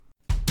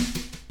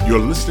You're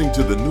listening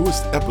to the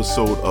newest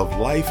episode of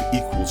Life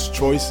Equals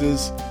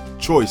Choices,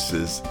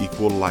 Choices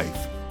Equal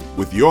Life,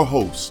 with your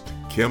host,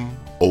 Kim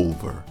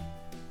Olver.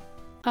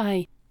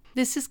 Hi,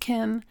 this is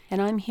Kim,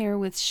 and I'm here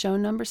with show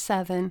number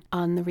 7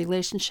 on the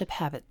relationship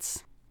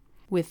habits.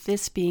 With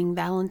this being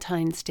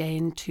Valentine's Day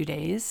in 2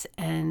 days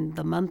and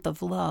the month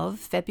of love,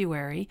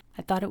 February,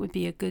 I thought it would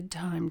be a good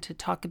time to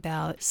talk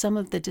about some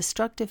of the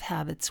destructive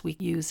habits we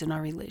use in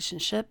our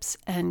relationships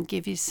and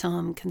give you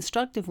some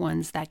constructive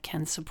ones that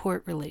can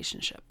support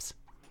relationships.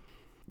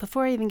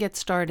 Before I even get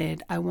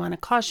started, I want to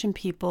caution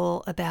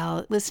people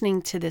about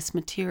listening to this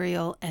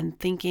material and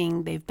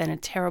thinking they've been a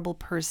terrible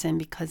person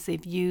because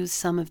they've used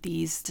some of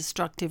these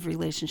destructive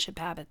relationship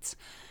habits.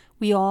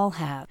 We all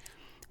have.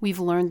 We've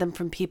learned them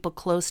from people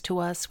close to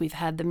us. We've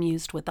had them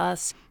used with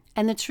us.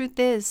 And the truth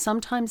is,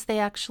 sometimes they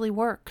actually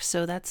work.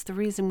 So that's the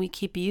reason we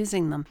keep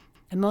using them.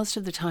 And most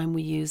of the time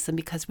we use them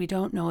because we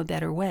don't know a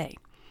better way.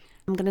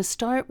 I'm going to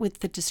start with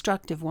the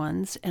destructive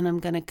ones, and I'm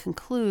going to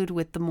conclude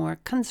with the more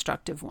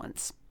constructive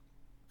ones.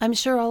 I'm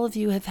sure all of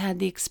you have had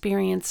the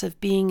experience of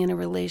being in a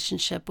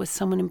relationship with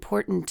someone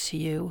important to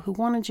you who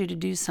wanted you to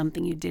do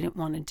something you didn't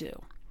want to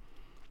do.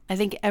 I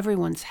think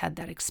everyone's had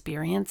that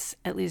experience,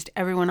 at least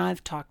everyone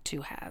I've talked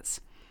to has.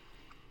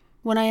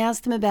 When I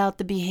asked them about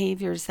the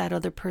behaviors that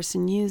other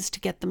person used to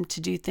get them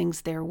to do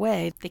things their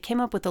way, they came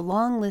up with a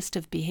long list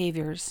of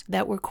behaviors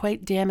that were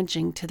quite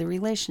damaging to the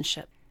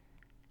relationship.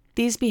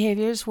 These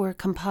behaviors were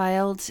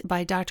compiled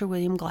by Dr.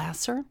 William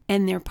Glasser,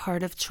 and they're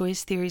part of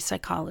choice theory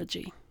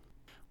psychology.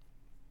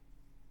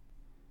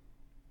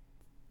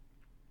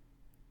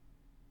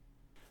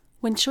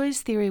 When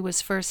choice theory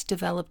was first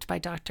developed by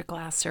Dr.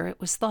 Glasser,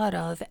 it was thought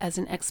of as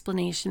an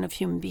explanation of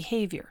human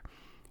behavior.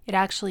 It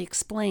actually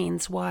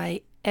explains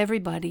why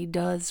everybody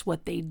does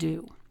what they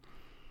do.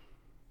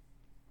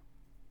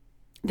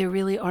 There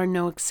really are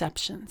no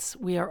exceptions.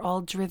 We are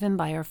all driven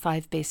by our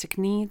 5 basic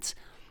needs,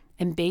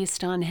 and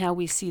based on how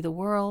we see the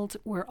world,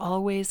 we're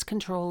always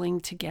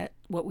controlling to get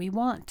what we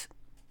want.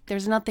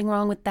 There's nothing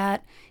wrong with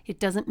that. It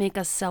doesn't make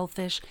us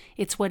selfish.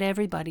 It's what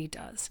everybody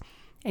does.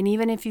 And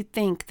even if you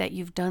think that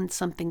you've done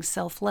something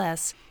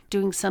selfless,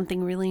 doing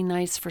something really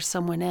nice for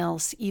someone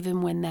else,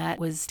 even when that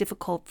was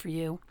difficult for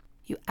you,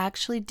 you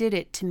actually did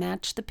it to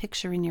match the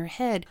picture in your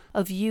head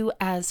of you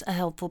as a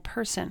helpful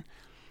person.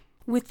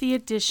 With the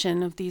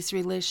addition of these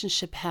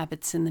relationship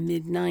habits in the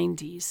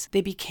mid-90s,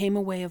 they became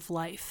a way of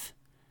life.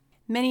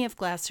 Many of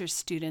Glasser's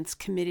students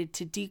committed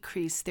to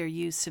decrease their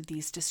use of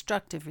these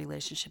destructive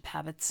relationship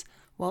habits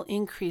while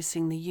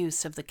increasing the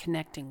use of the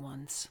connecting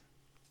ones.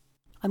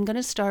 I'm going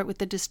to start with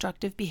the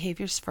destructive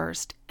behaviors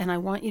first, and I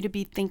want you to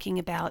be thinking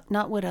about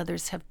not what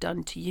others have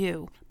done to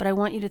you, but I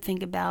want you to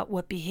think about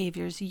what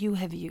behaviors you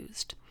have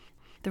used.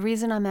 The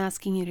reason I'm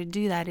asking you to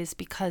do that is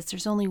because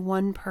there's only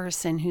one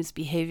person whose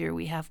behavior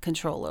we have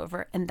control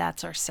over, and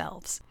that's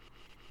ourselves.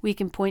 We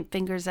can point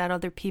fingers at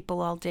other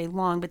people all day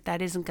long, but that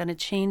isn't going to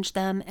change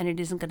them, and it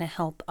isn't going to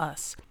help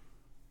us.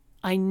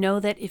 I know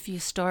that if you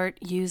start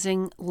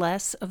using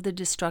less of the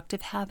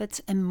destructive habits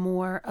and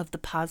more of the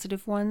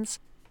positive ones,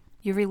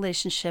 your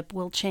relationship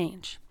will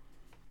change.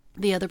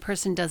 The other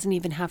person doesn't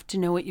even have to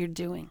know what you're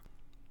doing.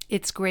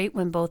 It's great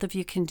when both of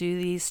you can do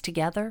these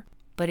together,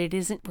 but it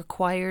isn't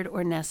required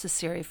or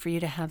necessary for you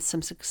to have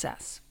some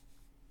success.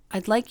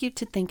 I'd like you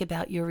to think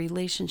about your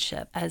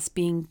relationship as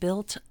being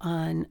built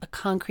on a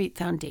concrete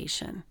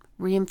foundation,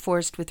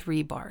 reinforced with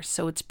rebar,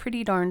 so it's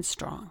pretty darn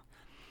strong.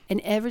 And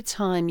every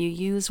time you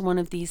use one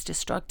of these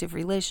destructive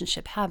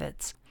relationship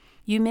habits,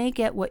 you may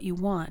get what you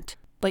want,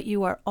 but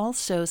you are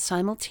also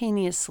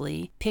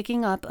simultaneously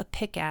picking up a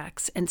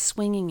pickaxe and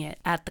swinging it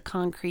at the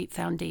concrete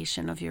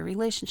foundation of your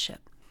relationship.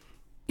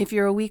 If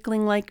you're a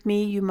weakling like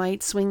me, you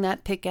might swing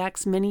that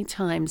pickaxe many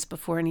times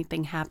before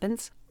anything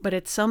happens, but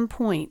at some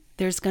point,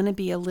 there's going to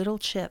be a little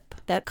chip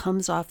that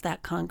comes off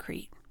that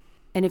concrete.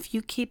 And if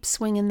you keep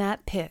swinging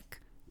that pick,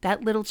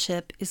 that little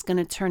chip is going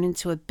to turn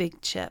into a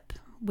big chip,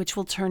 which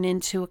will turn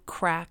into a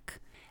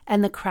crack,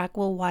 and the crack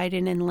will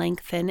widen and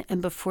lengthen,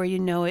 and before you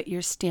know it,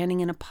 you're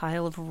standing in a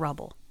pile of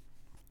rubble.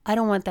 I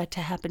don't want that to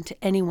happen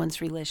to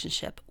anyone's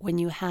relationship when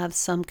you have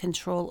some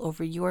control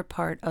over your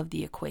part of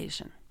the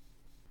equation.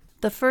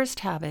 The first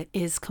habit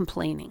is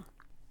complaining.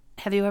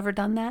 Have you ever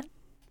done that?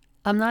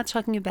 I'm not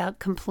talking about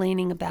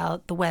complaining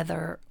about the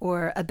weather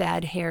or a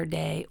bad hair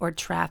day or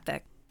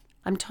traffic.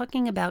 I'm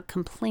talking about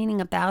complaining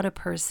about a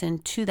person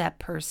to that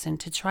person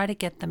to try to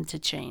get them to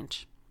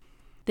change.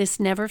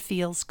 This never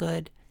feels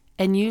good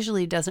and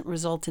usually doesn't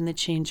result in the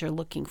change you're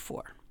looking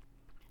for.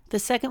 The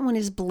second one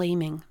is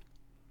blaming.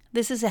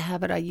 This is a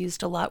habit I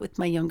used a lot with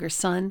my younger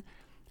son.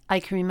 I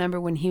can remember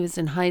when he was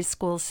in high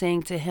school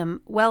saying to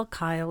him, "Well,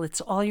 Kyle,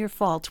 it's all your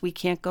fault. We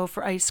can't go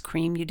for ice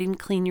cream. You didn't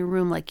clean your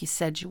room like you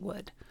said you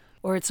would."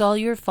 Or, "It's all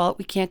your fault.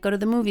 We can't go to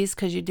the movies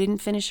because you didn't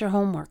finish your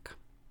homework."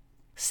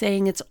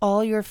 Saying it's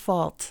all your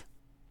fault.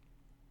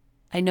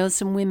 I know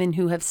some women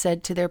who have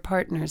said to their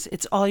partners,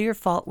 "It's all your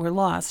fault. We're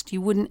lost.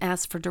 You wouldn't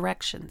ask for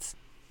directions."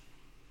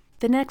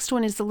 The next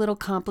one is a little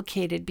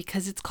complicated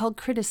because it's called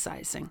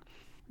criticizing.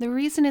 The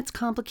reason it's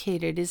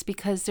complicated is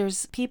because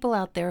there's people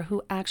out there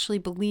who actually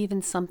believe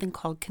in something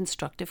called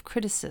constructive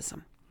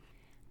criticism.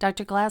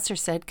 Dr. Glasser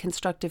said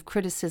constructive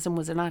criticism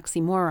was an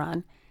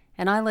oxymoron,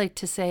 and I like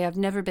to say I've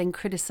never been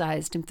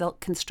criticized and felt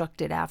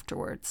constructed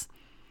afterwards.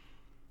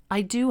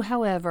 I do,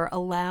 however,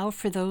 allow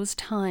for those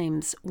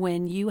times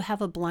when you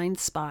have a blind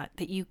spot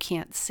that you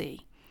can't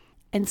see,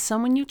 and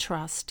someone you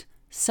trust,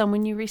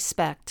 someone you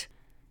respect,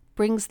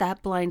 brings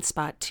that blind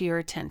spot to your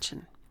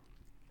attention.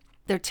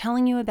 They're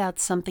telling you about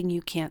something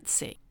you can't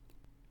see.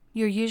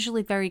 You're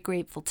usually very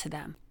grateful to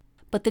them.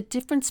 But the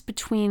difference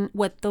between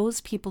what those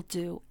people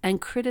do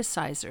and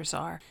criticizers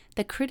are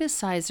that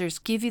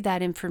criticizers give you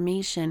that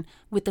information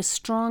with a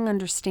strong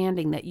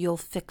understanding that you'll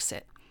fix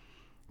it.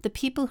 The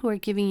people who are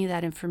giving you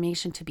that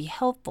information to be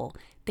helpful,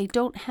 they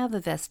don't have a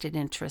vested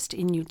interest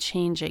in you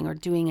changing or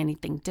doing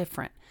anything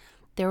different.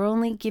 They're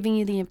only giving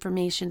you the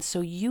information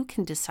so you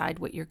can decide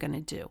what you're going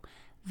to do.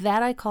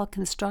 That I call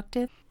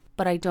constructive,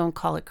 but I don't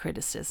call it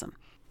criticism.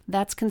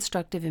 That's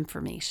constructive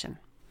information.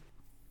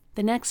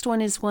 The next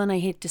one is one, I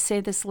hate to say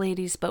this,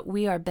 ladies, but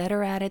we are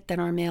better at it than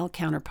our male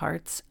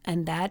counterparts,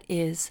 and that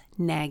is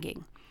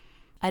nagging.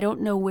 I don't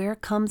know where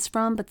it comes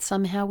from, but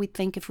somehow we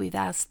think if we've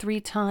asked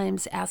 3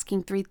 times,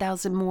 asking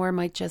 3,000 more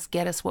might just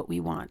get us what we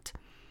want.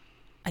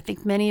 I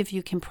think many of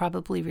you can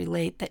probably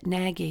relate that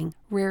nagging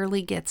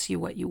rarely gets you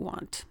what you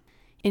want.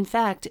 In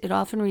fact, it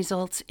often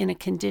results in a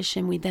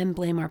condition we then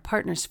blame our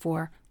partners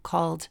for,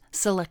 called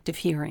selective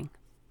hearing.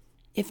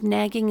 If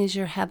nagging is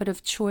your habit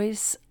of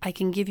choice, I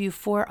can give you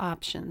 4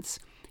 options.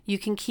 You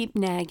can keep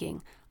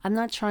nagging. I'm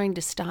not trying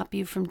to stop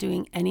you from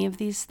doing any of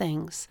these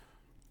things.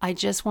 I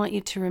just want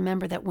you to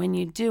remember that when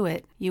you do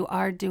it, you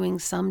are doing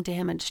some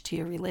damage to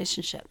your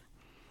relationship.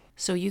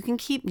 So you can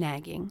keep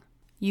nagging.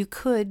 You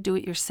could do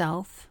it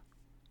yourself.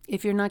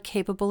 If you're not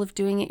capable of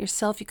doing it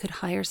yourself, you could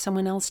hire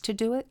someone else to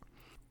do it.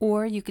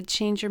 Or you could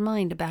change your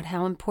mind about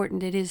how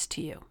important it is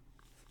to you.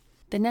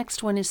 The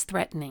next one is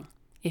threatening.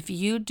 If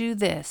you do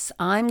this,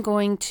 I'm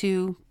going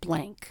to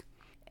blank.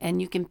 And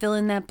you can fill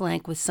in that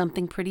blank with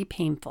something pretty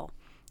painful.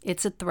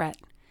 It's a threat.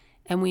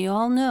 And we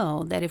all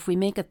know that if we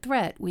make a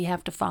threat, we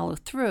have to follow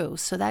through.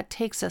 So that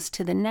takes us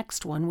to the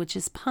next one, which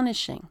is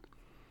punishing.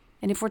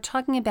 And if we're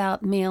talking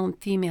about male and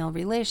female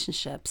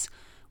relationships,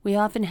 we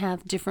often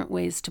have different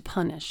ways to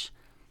punish.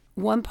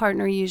 One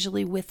partner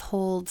usually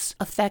withholds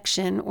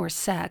affection or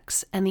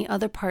sex, and the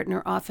other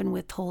partner often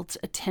withholds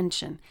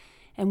attention.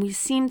 And we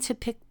seem to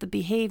pick the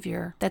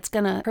behavior that's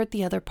going to hurt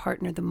the other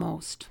partner the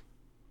most.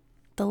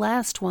 The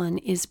last one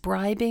is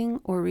bribing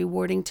or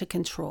rewarding to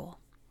control.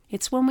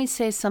 It's when we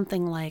say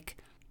something like,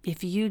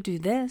 if you do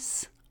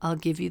this, I'll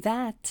give you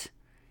that.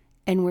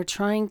 And we're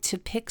trying to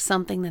pick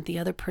something that the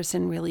other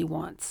person really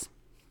wants.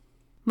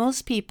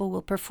 Most people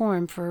will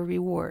perform for a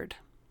reward.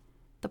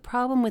 The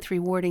problem with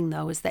rewarding,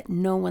 though, is that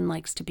no one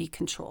likes to be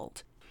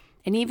controlled.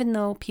 And even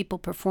though people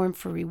perform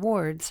for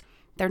rewards,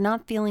 they're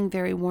not feeling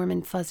very warm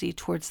and fuzzy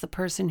towards the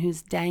person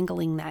who's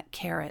dangling that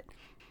carrot.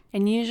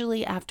 And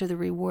usually after the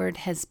reward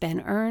has been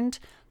earned,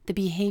 the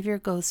behavior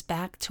goes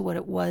back to what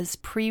it was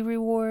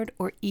pre-reward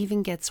or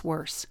even gets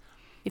worse.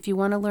 If you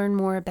want to learn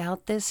more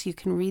about this, you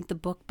can read the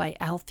book by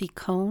Alfie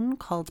Kohn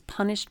called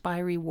Punished by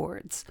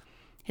Rewards.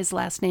 His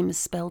last name is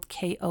spelled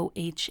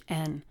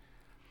Kohn.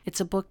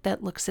 It's a book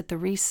that looks at the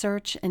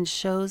research and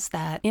shows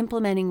that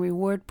implementing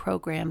reward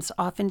programs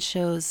often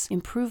shows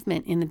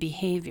improvement in the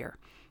behavior.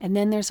 And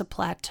then there's a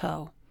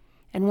plateau.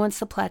 And once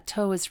the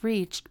plateau is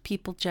reached,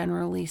 people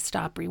generally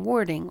stop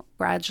rewarding.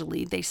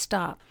 Gradually, they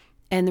stop.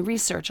 And the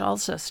research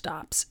also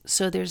stops.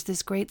 So there's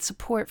this great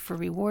support for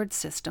reward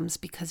systems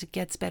because it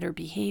gets better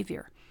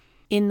behavior.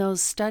 In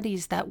those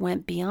studies that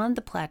went beyond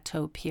the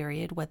plateau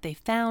period, what they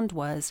found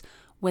was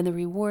when the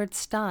reward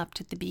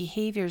stopped, the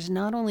behaviors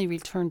not only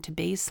returned to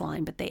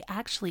baseline, but they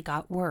actually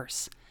got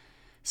worse.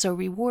 So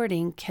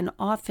rewarding can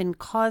often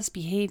cause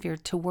behavior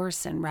to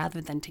worsen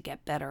rather than to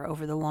get better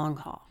over the long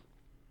haul.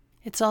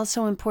 It's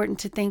also important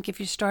to think if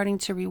you're starting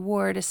to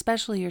reward,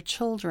 especially your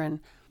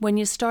children, when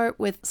you start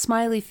with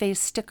smiley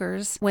face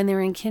stickers when they're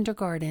in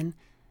kindergarten,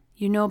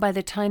 you know by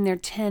the time they're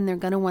 10 they're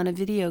going to want a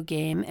video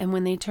game, and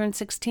when they turn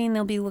 16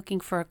 they'll be looking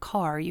for a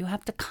car. You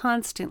have to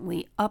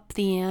constantly up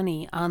the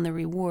ante on the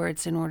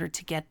rewards in order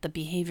to get the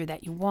behavior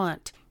that you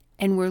want.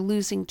 And we're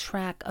losing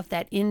track of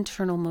that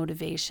internal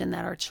motivation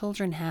that our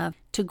children have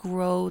to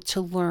grow, to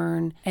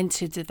learn, and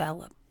to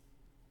develop.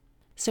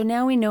 So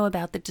now we know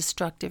about the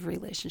destructive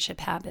relationship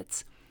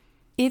habits.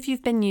 If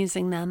you've been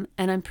using them,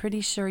 and I'm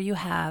pretty sure you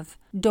have,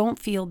 don't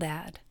feel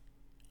bad.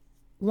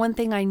 One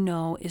thing I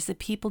know is that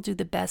people do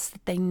the best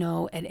that they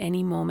know at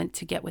any moment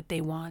to get what they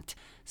want.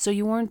 So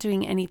you weren't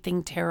doing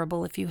anything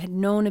terrible. If you had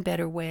known a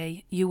better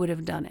way, you would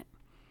have done it.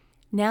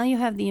 Now you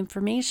have the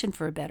information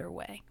for a better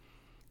way.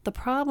 The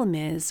problem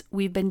is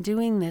we've been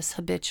doing this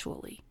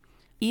habitually.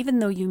 Even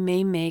though you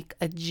may make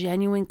a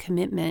genuine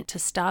commitment to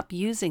stop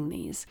using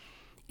these,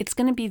 it's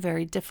going to be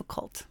very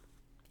difficult.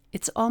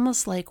 It's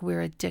almost like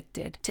we're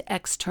addicted to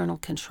external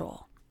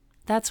control.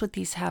 That's what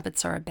these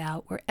habits are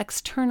about. We're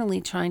externally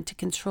trying to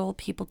control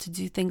people to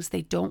do things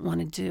they don't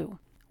want to do.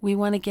 We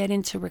want to get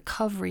into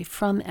recovery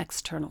from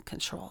external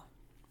control.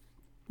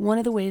 One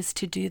of the ways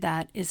to do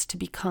that is to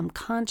become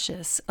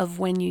conscious of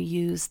when you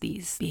use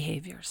these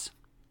behaviors.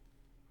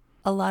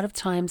 A lot of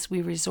times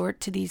we resort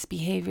to these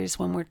behaviors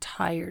when we're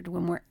tired,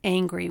 when we're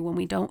angry, when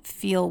we don't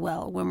feel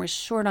well, when we're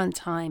short on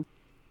time.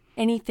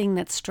 Anything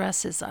that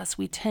stresses us,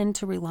 we tend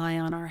to rely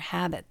on our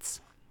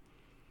habits.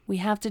 We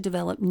have to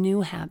develop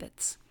new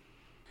habits.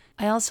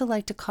 I also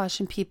like to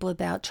caution people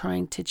about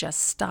trying to just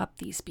stop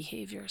these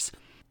behaviors.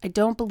 I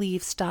don't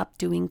believe stop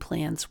doing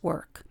plans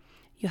work.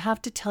 You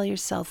have to tell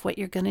yourself what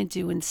you're going to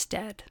do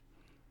instead.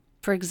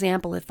 For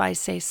example, if I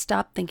say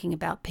stop thinking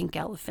about pink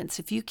elephants,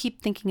 if you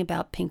keep thinking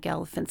about pink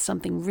elephants,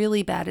 something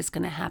really bad is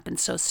going to happen.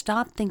 So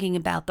stop thinking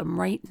about them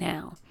right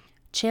now.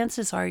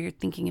 Chances are you're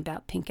thinking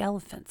about pink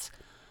elephants.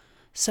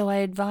 So I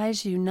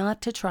advise you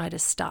not to try to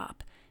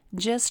stop.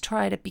 Just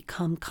try to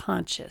become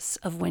conscious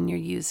of when you're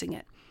using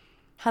it.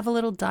 Have a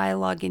little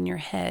dialogue in your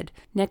head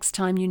next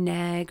time you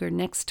nag or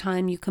next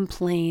time you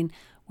complain,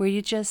 where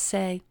you just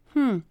say,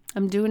 I'm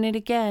doing it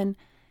again.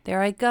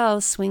 There I go,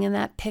 swinging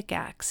that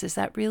pickaxe. Is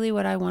that really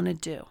what I want to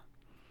do?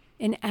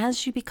 And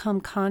as you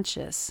become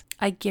conscious,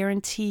 I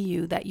guarantee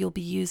you that you'll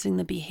be using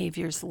the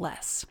behaviors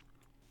less.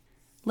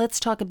 Let's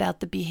talk about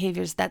the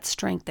behaviors that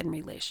strengthen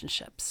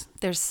relationships.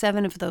 There's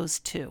 7 of those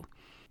too.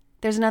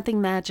 There's nothing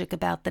magic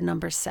about the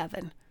number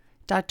 7.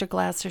 Dr.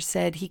 Glasser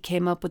said he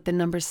came up with the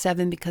number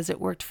 7 because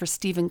it worked for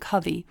Stephen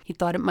Covey. He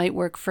thought it might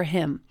work for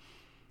him.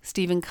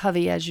 Stephen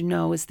Covey, as you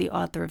know, is the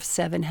author of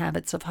 7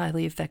 Habits of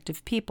Highly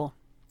Effective People.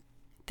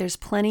 There's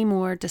plenty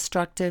more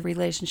destructive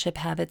relationship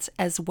habits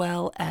as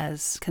well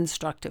as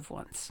constructive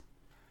ones.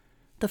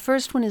 The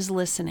first one is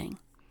listening.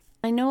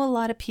 I know a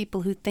lot of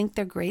people who think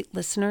they're great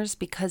listeners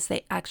because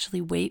they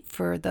actually wait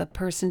for the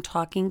person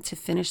talking to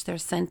finish their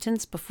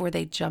sentence before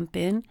they jump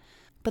in,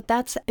 but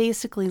that's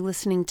basically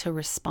listening to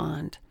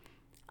respond.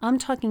 I'm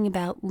talking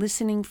about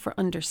listening for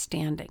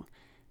understanding.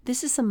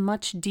 This is a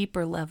much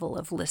deeper level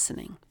of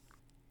listening.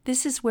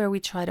 This is where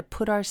we try to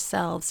put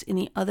ourselves in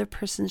the other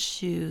person's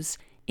shoes,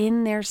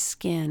 in their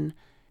skin,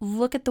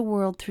 look at the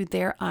world through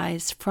their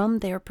eyes from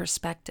their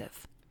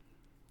perspective.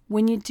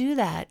 When you do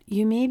that,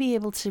 you may be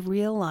able to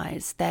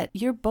realize that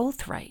you're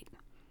both right.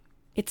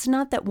 It's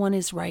not that one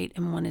is right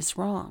and one is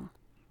wrong.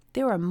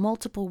 There are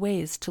multiple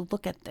ways to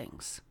look at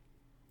things.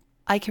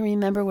 I can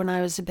remember when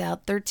I was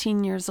about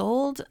 13 years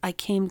old, I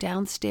came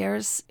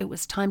downstairs. It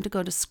was time to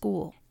go to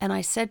school. And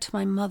I said to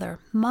my mother,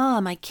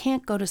 "Mom, I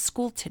can't go to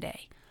school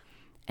today."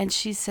 And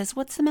she says,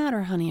 "What's the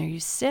matter, honey? Are you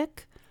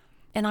sick?"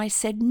 And I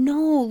said,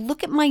 "No,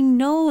 look at my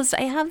nose.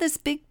 I have this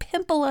big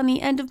pimple on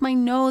the end of my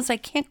nose. I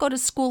can't go to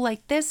school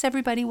like this.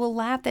 Everybody will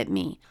laugh at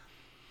me."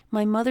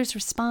 My mother's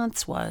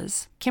response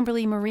was,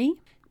 "Kimberly Marie,"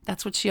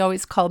 that's what she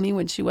always called me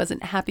when she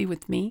wasn't happy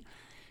with me.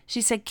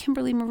 She said,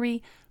 "Kimberly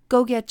Marie,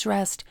 go get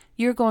dressed.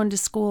 You're going to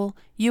school.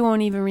 You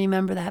won't even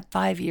remember that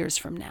 5 years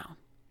from now."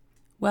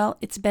 Well,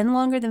 it's been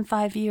longer than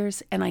 5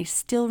 years, and I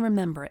still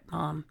remember it,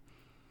 Mom.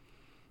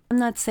 I'm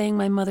not saying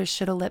my mother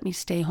should have let me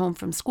stay home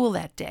from school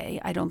that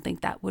day. I don't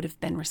think that would have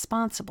been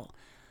responsible.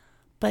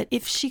 But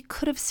if she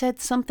could have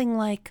said something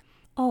like,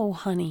 "Oh,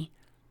 honey,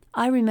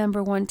 I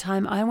remember one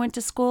time I went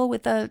to school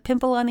with a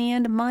pimple on the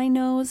end of my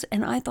nose,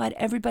 and I thought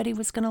everybody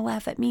was going to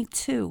laugh at me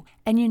too.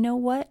 And you know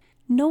what?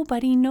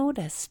 Nobody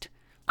noticed.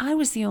 I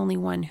was the only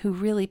one who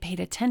really paid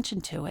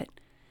attention to it."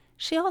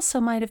 She also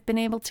might have been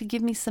able to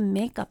give me some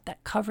makeup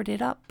that covered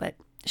it up, but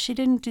she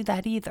didn't do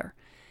that either.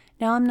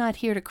 Now, I'm not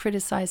here to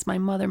criticize my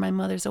mother. My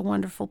mother's a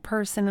wonderful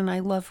person, and I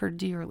love her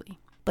dearly.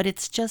 But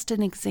it's just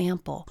an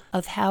example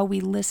of how we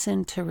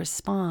listen to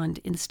respond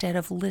instead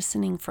of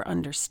listening for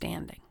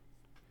understanding.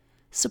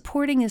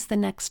 Supporting is the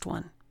next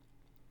one.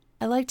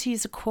 I like to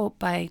use a quote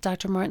by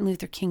Dr. Martin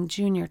Luther King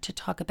Jr. to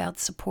talk about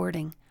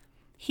supporting.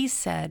 He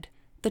said,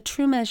 "The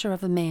true measure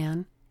of a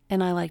man,"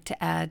 and I like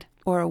to add,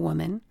 or a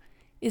woman,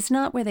 "is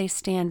not where they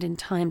stand in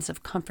times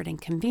of comfort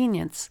and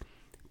convenience,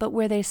 but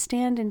where they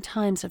stand in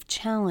times of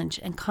challenge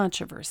and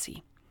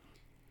controversy."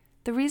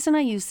 The reason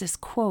I use this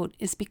quote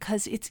is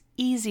because it's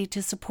easy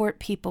to support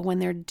people when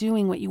they're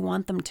doing what you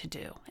want them to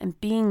do and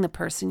being the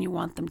person you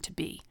want them to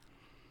be.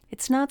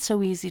 It's not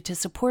so easy to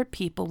support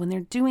people when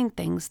they're doing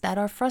things that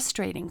are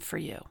frustrating for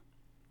you.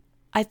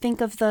 I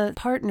think of the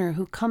partner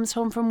who comes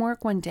home from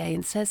work one day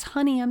and says,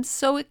 "Honey, I'm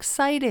so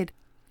excited.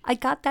 I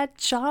got that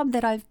job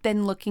that I've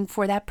been looking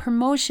for, that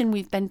promotion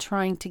we've been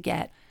trying to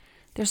get.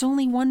 There's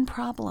only one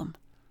problem.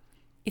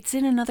 It's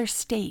in another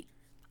state.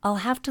 I'll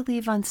have to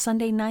leave on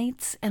Sunday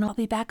nights and I'll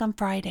be back on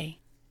Friday."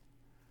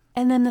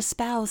 And then the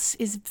spouse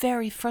is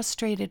very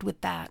frustrated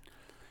with that.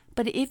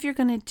 But if you're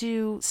going to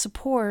do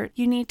support,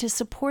 you need to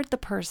support the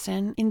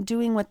person in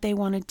doing what they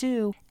want to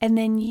do. And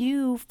then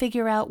you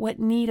figure out what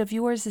need of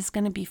yours is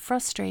going to be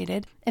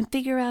frustrated and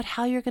figure out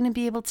how you're going to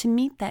be able to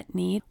meet that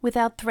need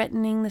without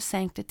threatening the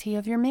sanctity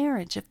of your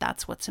marriage, if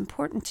that's what's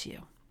important to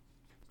you.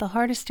 The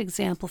hardest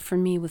example for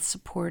me with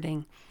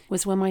supporting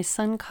was when my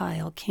son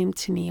Kyle came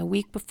to me a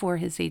week before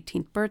his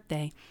 18th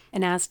birthday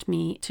and asked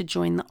me to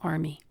join the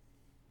Army.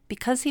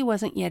 Because he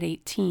wasn't yet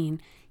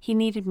 18, he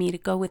needed me to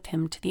go with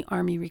him to the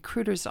Army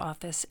recruiter's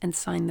office and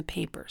sign the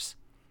papers.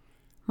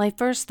 My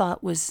first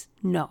thought was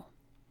no.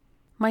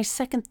 My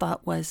second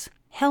thought was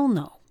hell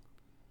no.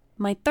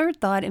 My third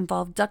thought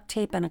involved duct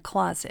tape and a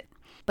closet,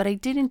 but I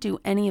didn't do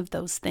any of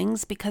those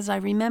things because I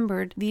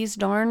remembered these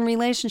darn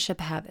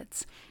relationship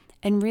habits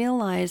and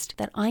realized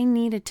that I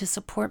needed to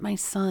support my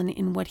son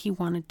in what he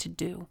wanted to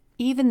do,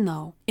 even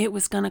though it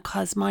was going to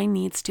cause my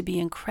needs to be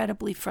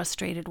incredibly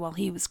frustrated while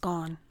he was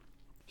gone.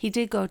 He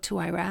did go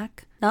to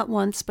Iraq, not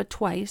once but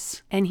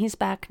twice, and he's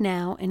back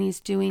now and he's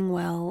doing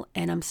well,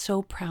 and I'm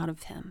so proud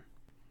of him.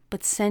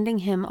 But sending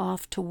him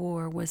off to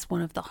war was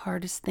one of the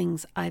hardest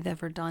things I've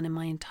ever done in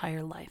my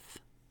entire life.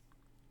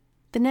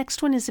 The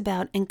next one is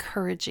about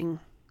encouraging.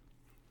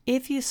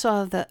 If you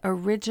saw the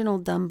original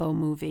Dumbo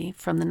movie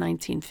from the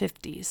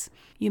 1950s,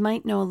 you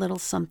might know a little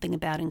something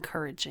about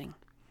encouraging.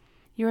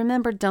 You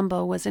remember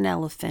Dumbo was an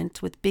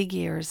elephant with big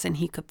ears and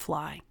he could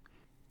fly.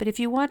 But if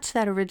you watch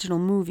that original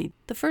movie,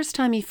 the first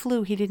time he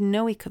flew, he didn't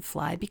know he could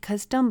fly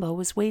because Dumbo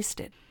was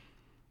wasted.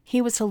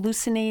 He was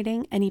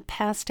hallucinating and he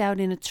passed out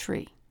in a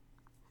tree.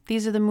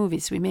 These are the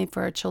movies we made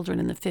for our children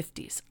in the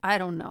 50s. I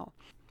don't know.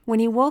 When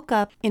he woke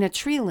up in a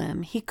tree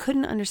limb, he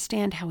couldn't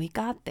understand how he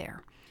got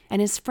there.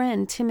 And his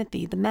friend,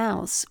 Timothy the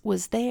mouse,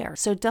 was there.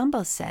 So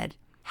Dumbo said,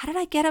 "How did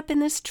I get up in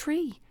this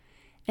tree?"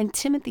 And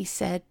Timothy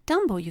said,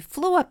 "Dumbo, you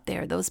flew up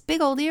there. Those big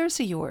old ears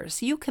of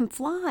yours. You can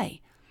fly."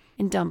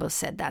 And Dumbo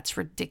said, "That's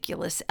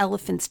ridiculous.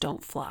 Elephants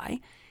don't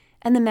fly."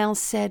 And the mouse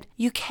said,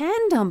 "You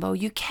can, Dumbo.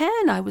 You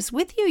can. I was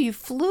with you. You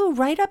flew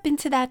right up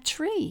into that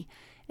tree."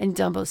 And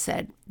Dumbo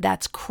said,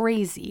 "That's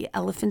crazy.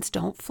 Elephants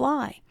don't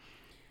fly."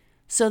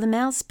 So the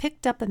mouse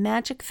picked up a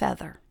magic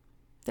feather.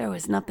 There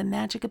was nothing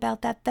magic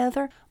about that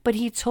feather, but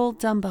he told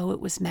Dumbo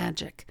it was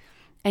magic.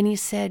 And he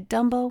said,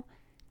 "Dumbo,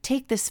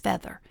 take this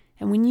feather,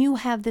 and when you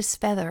have this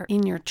feather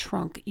in your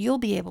trunk, you'll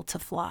be able to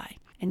fly."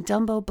 And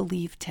Dumbo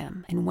believed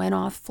him and went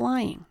off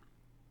flying.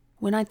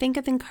 When I think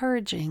of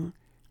encouraging,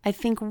 I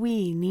think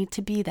we need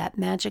to be that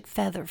magic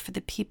feather for the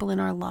people in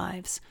our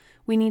lives.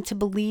 We need to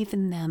believe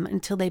in them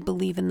until they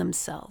believe in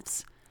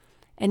themselves.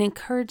 And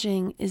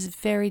encouraging is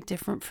very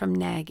different from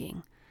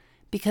nagging,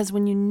 because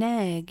when you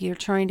nag, you're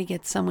trying to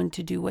get someone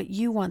to do what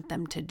you want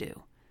them to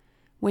do.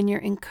 When you're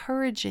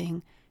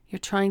encouraging, you're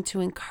trying to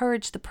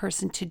encourage the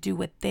person to do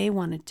what they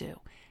want to do,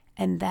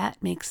 and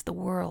that makes the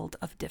world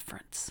of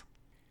difference.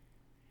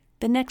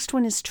 The next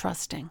one is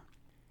trusting.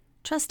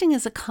 Trusting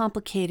is a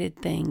complicated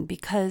thing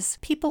because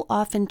people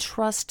often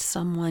trust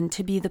someone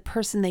to be the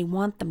person they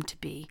want them to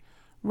be,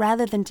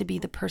 rather than to be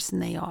the person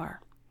they are.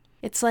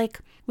 It's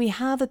like we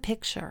have a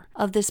picture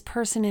of this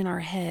person in our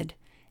head,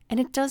 and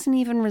it doesn't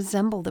even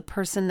resemble the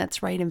person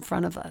that's right in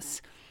front of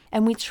us.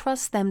 And we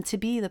trust them to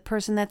be the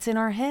person that's in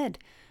our head,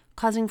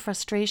 causing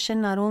frustration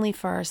not only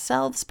for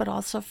ourselves, but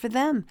also for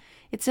them.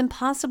 It's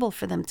impossible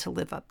for them to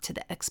live up to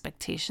the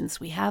expectations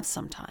we have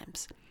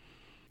sometimes.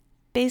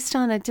 Based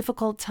on a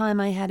difficult time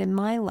I had in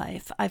my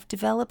life, I've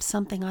developed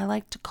something I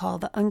like to call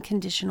the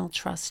Unconditional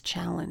Trust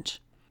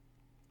Challenge.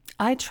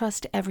 I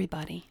trust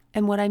everybody,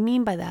 and what I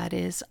mean by that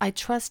is I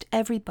trust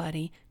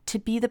everybody to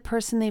be the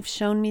person they've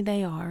shown me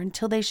they are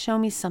until they show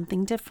me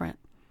something different.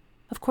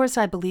 Of course,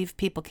 I believe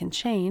people can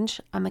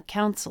change. I'm a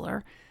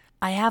counselor.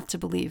 I have to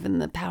believe in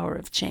the power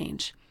of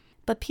change.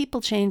 But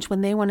people change when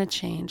they want to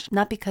change,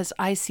 not because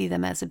I see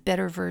them as a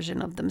better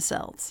version of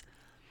themselves.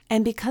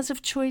 And because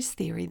of choice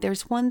theory,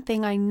 there's one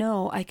thing I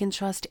know I can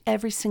trust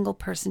every single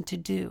person to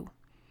do.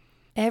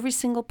 Every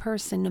single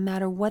person, no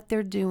matter what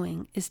they're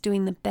doing, is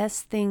doing the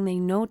best thing they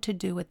know to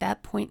do at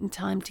that point in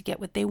time to get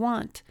what they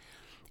want.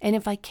 And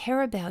if I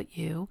care about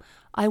you,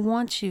 I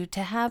want you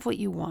to have what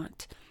you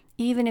want,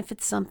 even if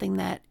it's something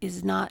that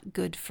is not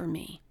good for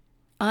me.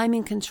 I'm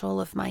in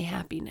control of my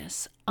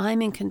happiness.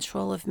 I'm in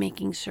control of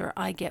making sure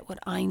I get what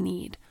I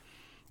need.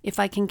 If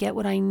I can get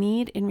what I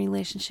need in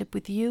relationship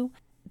with you,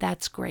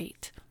 that's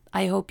great.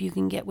 I hope you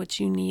can get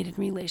what you need in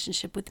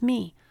relationship with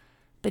me.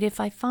 But if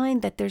I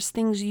find that there's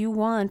things you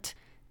want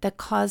that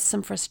cause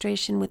some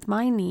frustration with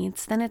my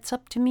needs, then it's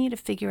up to me to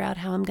figure out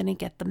how I'm going to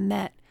get them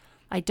met.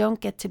 I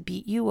don't get to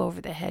beat you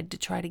over the head to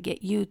try to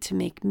get you to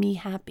make me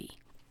happy.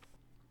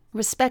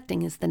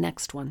 Respecting is the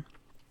next one.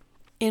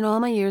 In all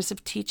my years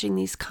of teaching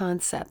these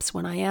concepts,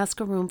 when I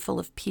ask a room full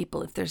of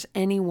people if there's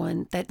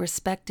anyone that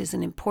respect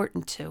isn't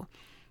important to,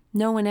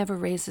 no one ever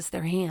raises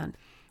their hand.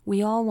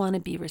 We all want to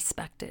be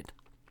respected.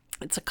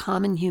 It's a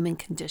common human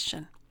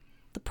condition.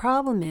 The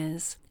problem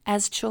is,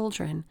 as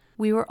children,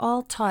 we were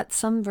all taught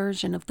some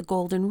version of the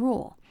golden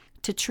rule,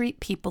 to treat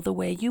people the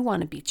way you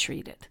want to be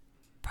treated.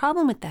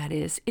 Problem with that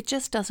is, it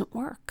just doesn't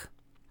work.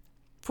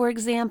 For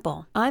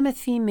example, I'm a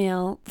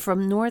female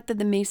from north of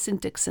the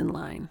Mason-Dixon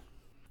line.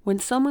 When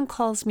someone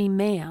calls me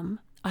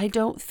ma'am, I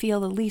don't feel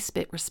the least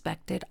bit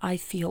respected. I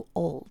feel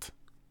old.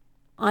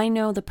 I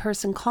know the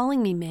person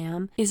calling me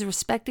ma'am is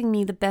respecting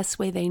me the best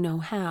way they know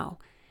how.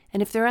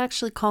 And if they're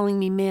actually calling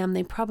me ma'am,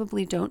 they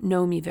probably don't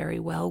know me very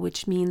well,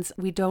 which means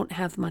we don't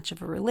have much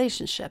of a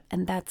relationship,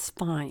 and that's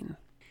fine.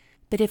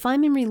 But if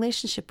I'm in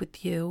relationship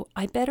with you,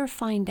 I better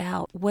find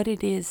out what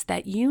it is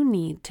that you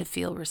need to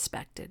feel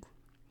respected.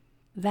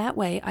 That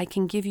way I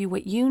can give you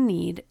what you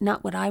need,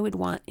 not what I would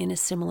want in a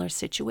similar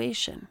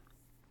situation.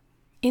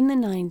 In the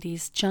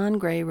 90s, John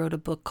Gray wrote a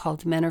book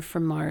called Men Are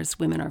From Mars,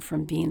 Women Are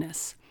From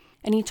Venus.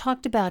 And he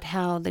talked about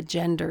how the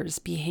genders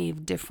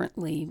behave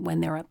differently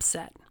when they're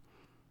upset.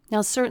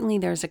 Now, certainly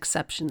there's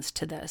exceptions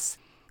to this.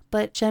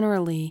 But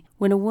generally,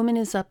 when a woman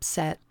is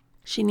upset,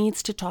 she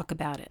needs to talk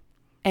about it.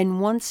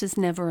 And once is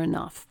never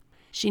enough.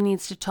 She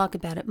needs to talk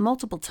about it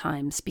multiple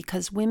times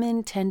because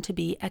women tend to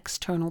be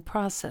external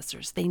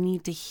processors. They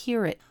need to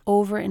hear it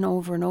over and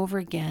over and over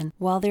again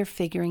while they're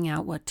figuring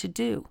out what to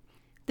do.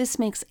 This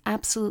makes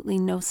absolutely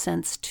no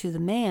sense to the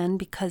man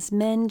because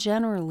men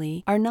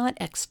generally are not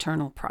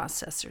external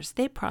processors.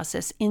 They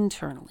process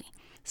internally.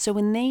 So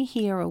when they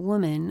hear a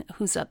woman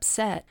who's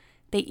upset,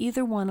 they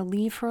either want to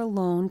leave her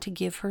alone to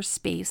give her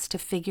space to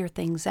figure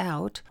things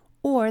out,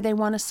 or they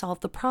want to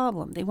solve the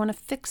problem. They want to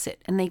fix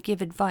it, and they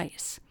give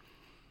advice.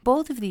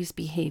 Both of these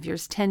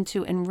behaviors tend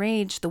to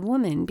enrage the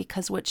woman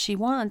because what she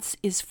wants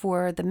is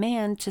for the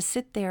man to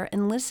sit there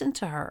and listen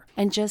to her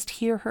and just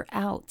hear her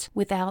out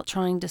without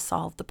trying to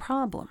solve the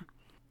problem.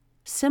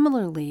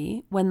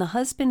 Similarly, when the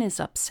husband is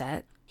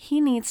upset, he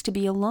needs to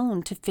be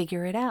alone to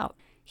figure it out.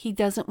 He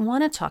doesn't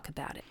want to talk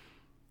about it.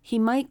 He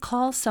might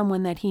call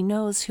someone that he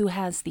knows who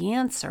has the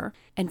answer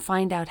and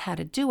find out how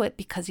to do it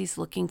because he's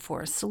looking for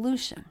a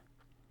solution.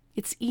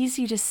 It's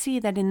easy to see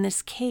that in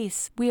this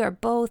case, we are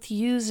both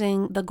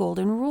using the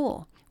golden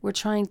rule. We're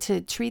trying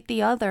to treat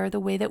the other the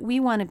way that we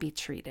want to be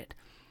treated.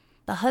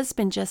 The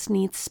husband just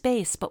needs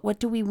space, but what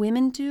do we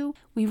women do?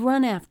 We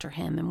run after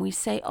him and we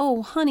say,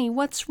 "Oh, honey,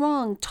 what's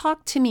wrong?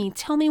 Talk to me.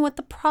 Tell me what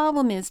the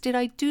problem is. Did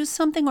I do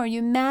something? Are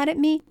you mad at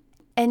me?"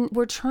 And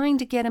we're trying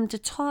to get him to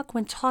talk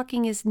when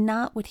talking is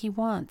not what he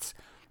wants.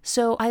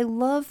 So I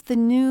love the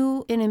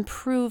new and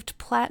improved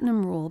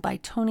Platinum Rule by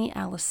Tony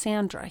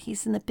Alessandra.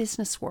 He's in the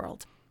business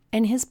world.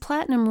 And his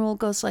Platinum Rule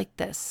goes like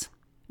this: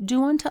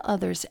 do unto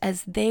others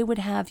as they would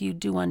have you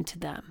do unto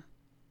them.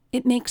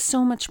 It makes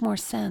so much more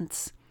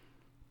sense.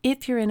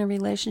 If you're in a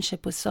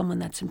relationship with someone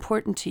that's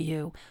important to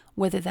you,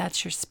 whether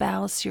that's your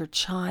spouse, your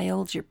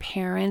child, your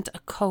parent, a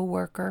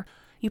coworker,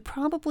 you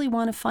probably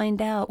want to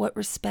find out what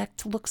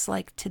respect looks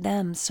like to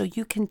them so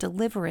you can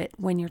deliver it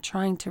when you're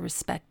trying to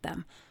respect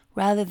them,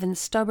 rather than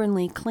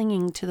stubbornly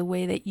clinging to the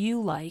way that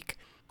you like,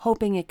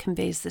 hoping it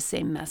conveys the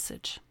same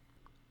message.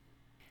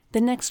 The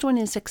next one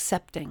is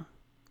accepting.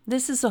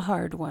 This is a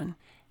hard one.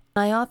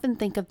 I often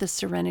think of the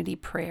Serenity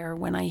Prayer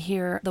when I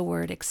hear the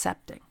word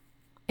accepting.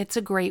 It's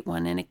a great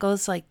one, and it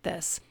goes like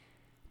this: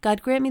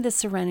 God, grant me the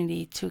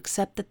serenity to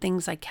accept the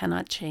things I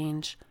cannot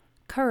change,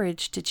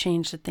 courage to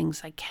change the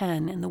things I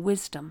can, and the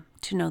wisdom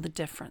to know the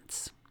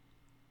difference.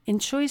 In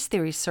choice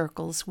theory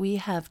circles, we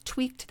have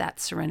tweaked that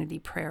Serenity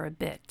Prayer a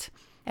bit,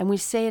 and we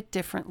say it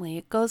differently.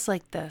 It goes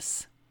like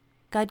this: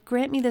 God,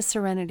 grant me the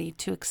serenity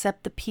to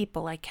accept the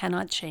people I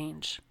cannot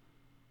change.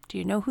 Do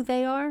you know who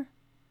they are?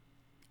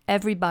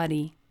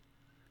 Everybody.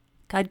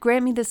 God,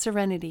 grant me the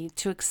serenity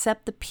to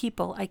accept the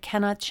people I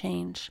cannot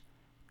change,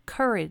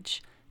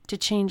 courage to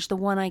change the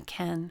one I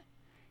can,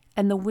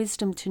 and the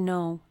wisdom to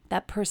know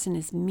that person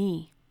is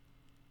me.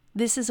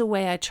 This is a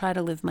way I try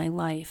to live my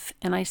life,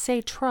 and I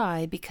say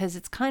try because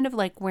it's kind of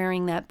like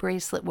wearing that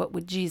bracelet, what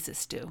would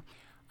Jesus do?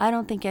 I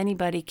don't think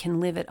anybody can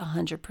live it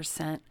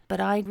 100%,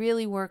 but I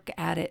really work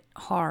at it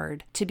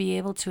hard to be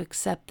able to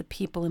accept the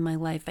people in my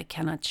life I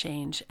cannot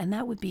change, and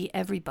that would be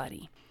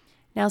everybody.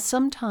 Now,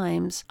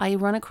 sometimes I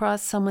run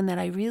across someone that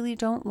I really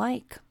don't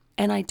like,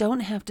 and I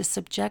don't have to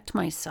subject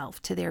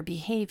myself to their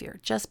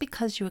behavior. Just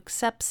because you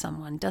accept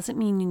someone doesn't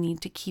mean you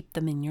need to keep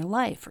them in your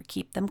life or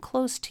keep them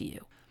close to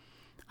you.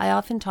 I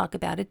often talk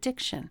about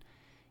addiction.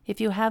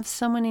 If you have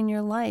someone in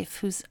your life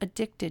who's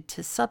addicted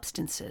to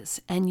substances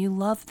and you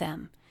love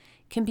them,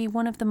 can be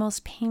one of the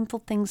most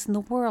painful things in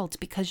the world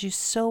because you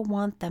so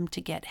want them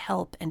to get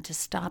help and to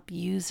stop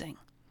using.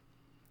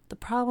 The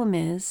problem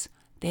is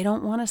they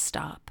don't want to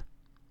stop.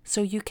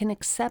 So you can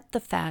accept the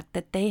fact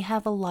that they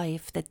have a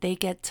life that they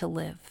get to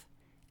live,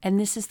 and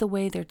this is the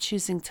way they're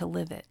choosing to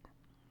live it.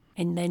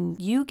 And then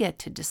you get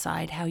to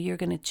decide how you're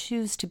going to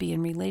choose to be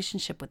in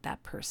relationship with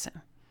that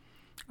person.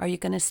 Are you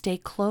going to stay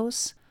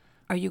close?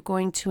 Are you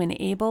going to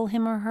enable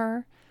him or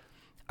her?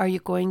 Are you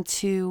going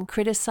to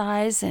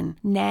criticize and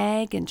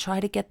nag and try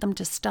to get them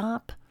to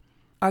stop?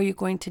 Are you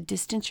going to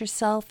distance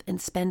yourself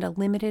and spend a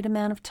limited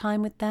amount of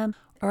time with them?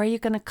 Or are you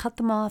going to cut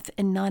them off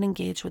and not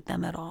engage with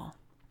them at all?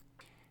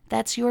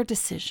 That's your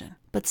decision,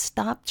 but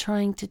stop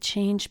trying to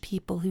change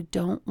people who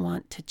don't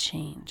want to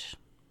change.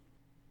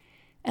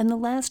 And the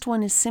last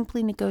one is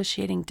simply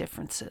negotiating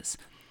differences.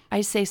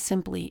 I say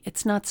simply,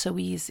 it's not so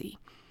easy.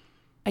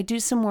 I do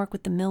some work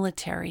with the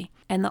military,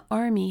 and the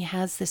Army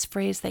has this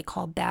phrase they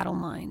call battle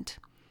mind.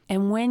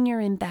 And when you're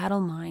in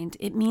battle mind,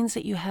 it means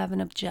that you have an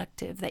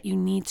objective that you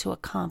need to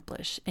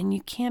accomplish, and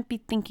you can't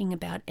be thinking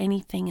about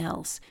anything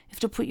else. You have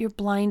to put your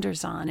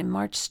blinders on and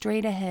march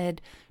straight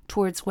ahead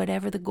towards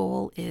whatever the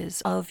goal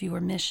is of your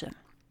mission.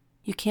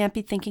 You can't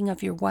be thinking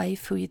of your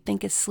wife who you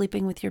think is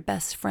sleeping with your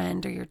best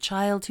friend or your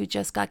child who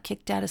just got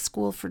kicked out of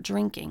school for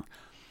drinking.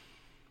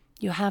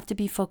 You have to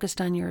be focused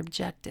on your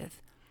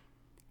objective.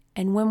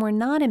 And when we're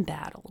not in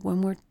battle,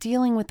 when we're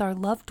dealing with our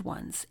loved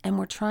ones and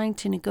we're trying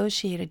to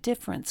negotiate a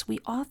difference, we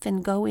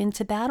often go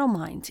into battle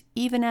mind,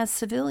 even as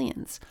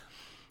civilians.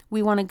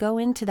 We want to go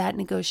into that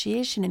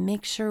negotiation and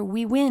make sure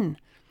we win.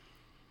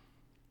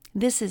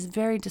 This is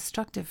very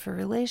destructive for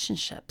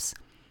relationships.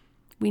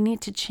 We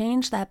need to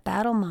change that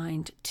battle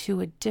mind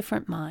to a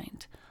different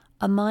mind,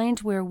 a mind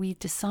where we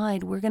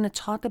decide we're going to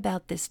talk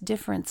about this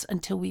difference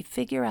until we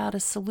figure out a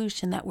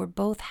solution that we're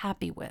both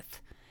happy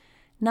with.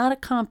 Not a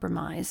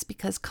compromise,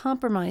 because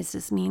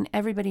compromises mean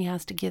everybody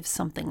has to give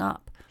something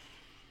up.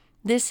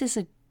 This is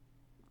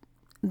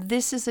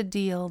a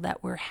deal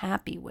that we're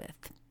happy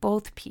with,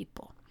 both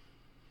people.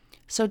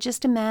 So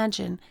just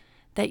imagine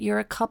that you're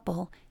a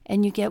couple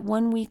and you get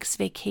 1 week's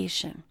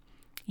vacation.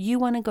 You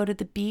want to go to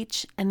the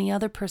beach and the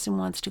other person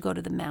wants to go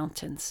to the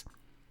mountains.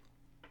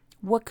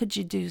 What could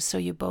you do so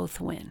you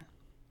both win?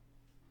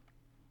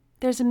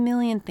 There's a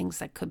million things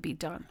that could be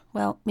done.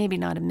 Well, maybe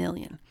not a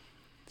million.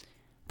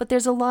 But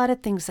there's a lot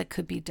of things that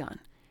could be done.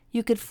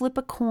 You could flip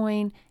a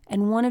coin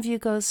and one of you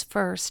goes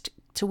first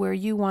to where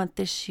you want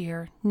this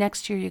year.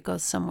 Next year you go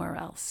somewhere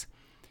else.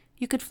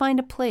 You could find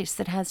a place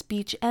that has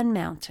beach and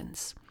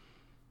mountains.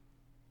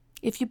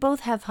 If you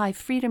both have high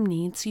freedom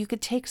needs, you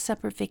could take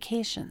separate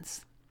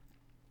vacations.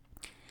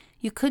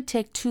 You could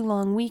take 2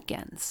 long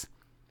weekends.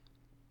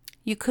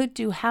 You could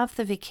do half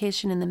the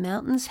vacation in the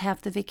mountains,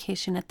 half the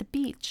vacation at the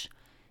beach.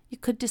 You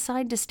could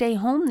decide to stay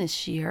home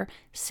this year,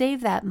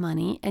 save that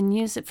money, and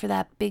use it for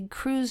that big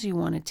cruise you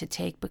wanted to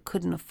take but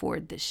couldn't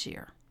afford this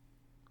year.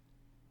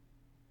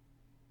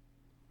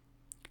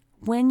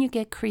 When you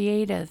get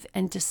creative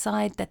and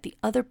decide that the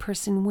other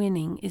person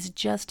winning is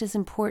just as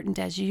important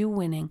as you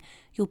winning,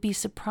 you'll be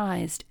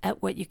surprised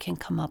at what you can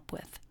come up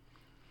with.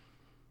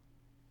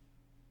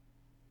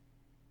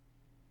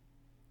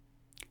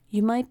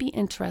 You might be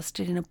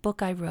interested in a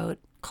book I wrote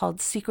called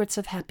Secrets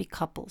of Happy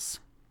Couples.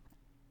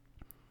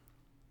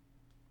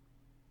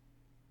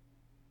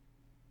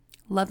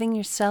 Loving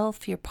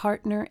yourself, your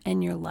partner,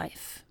 and your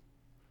life.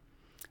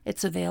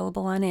 It's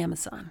available on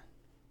Amazon.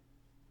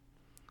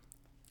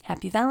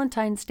 Happy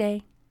Valentine's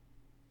Day.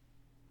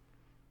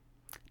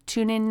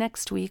 Tune in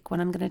next week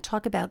when I'm going to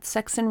talk about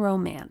sex and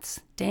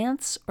romance,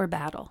 dance or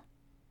battle.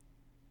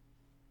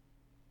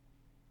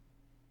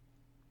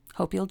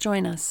 Hope you'll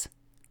join us.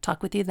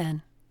 Talk with you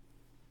then.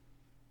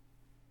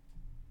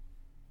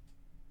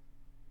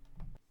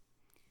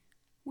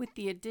 With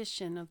the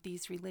addition of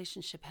these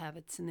relationship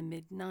habits in the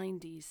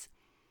mid-90s,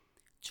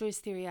 choice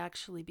theory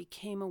actually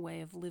became a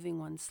way of living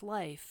one's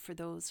life for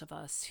those of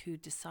us who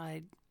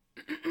decide.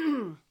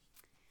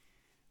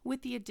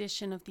 With the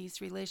addition of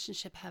these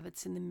relationship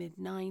habits in the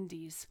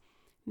mid-90s,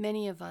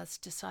 many of us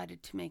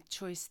decided to make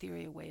choice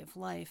theory a way of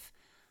life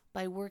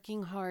by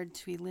working hard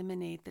to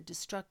eliminate the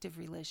destructive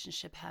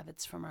relationship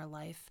habits from our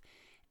life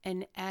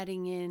and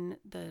adding in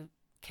the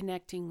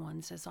connecting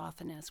ones as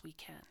often as we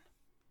can.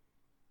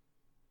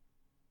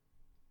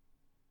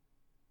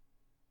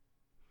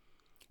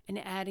 And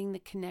adding the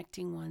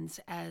connecting ones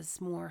as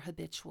more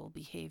habitual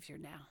behavior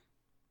now.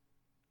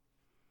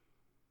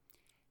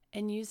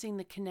 And using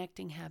the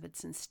connecting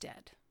habits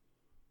instead.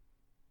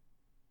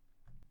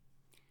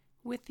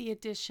 With the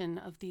addition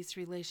of these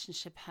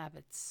relationship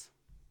habits.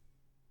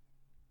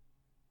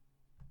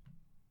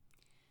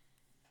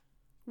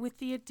 With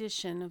the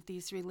addition of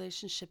these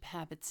relationship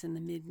habits in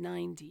the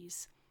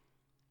mid-90s,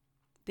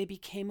 they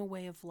became a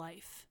way of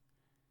life.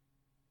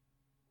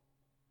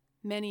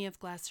 Many of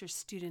Glasser's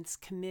students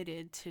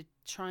committed to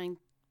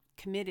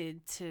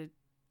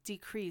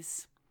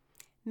decrease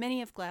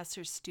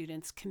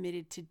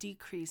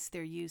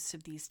their use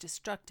of these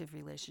destructive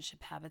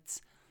relationship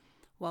habits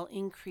while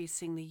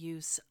increasing the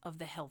use of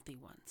the healthy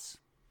ones.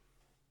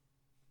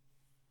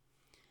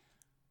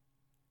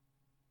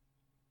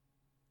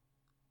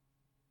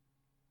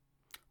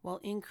 While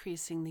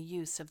increasing the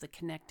use of the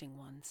connecting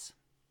ones.